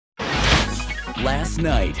Last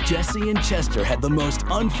night, Jesse and Chester had the most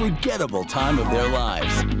unforgettable time of their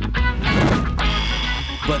lives.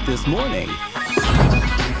 But this morning...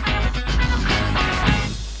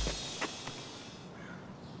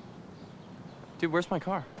 Dude, where's my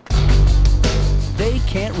car? They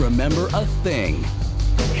can't remember a thing.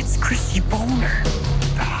 It's Christy Boner,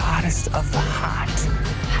 the hottest of the hot.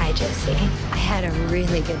 Hi, Jesse. I had a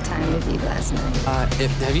really good time with you last night.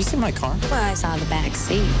 Have you seen my car? Well, I saw the back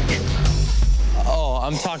seat. Oh,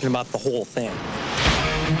 I'm talking about the whole thing.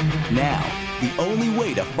 Now, the only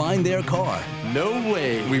way to find their car... No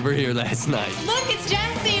way we were here last night. Look, it's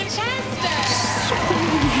Jesse and Chester!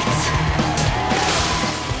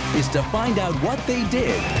 ...is to find out what they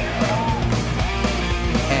did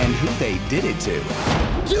and who they did it to.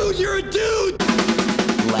 Dude, you're a dude!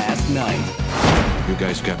 Last night. You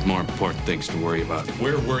guys got more important things to worry about.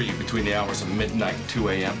 Where were you between the hours of midnight and 2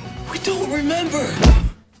 a.m.? We don't remember.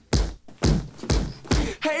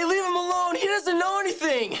 Hey, leave him alone. He doesn't know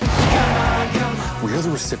anything. We are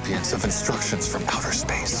the recipients of instructions from outer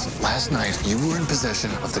space. Last night, you were in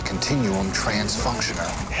possession of the Continuum Transfunctioner.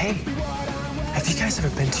 Hey, have you guys ever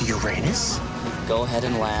been to Uranus? Go ahead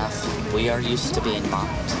and laugh. We are used to being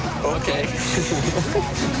mocked. Okay.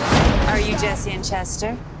 Are you Jesse and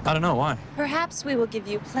Chester? I don't know, why? Perhaps we will give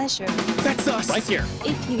you pleasure That's us. Right here.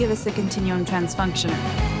 if you give us the Continuum Transfunctioner.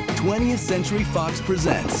 20th Century Fox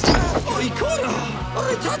presents Oh, Ikora!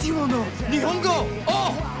 Nihongo!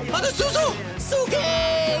 Oh! Hanasuzo!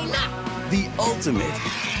 Sugeina! the ultimate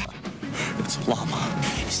It's llama.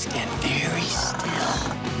 Stand very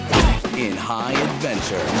still. in high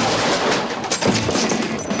adventure.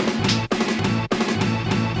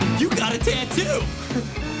 You got a tattoo!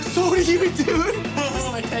 So do you, dude? What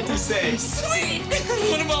does my tattoo say? Sweet!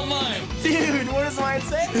 What about mine? Dude, what does mine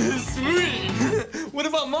say? Sweet! What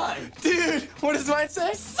about mine? Dude, what does mine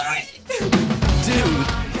say? Sweet! Dude,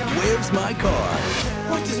 where's my car?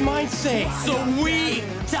 What does mine say? Sweet!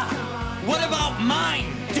 What about mine?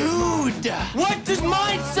 Dude! What does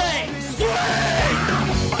mine say? Sweet!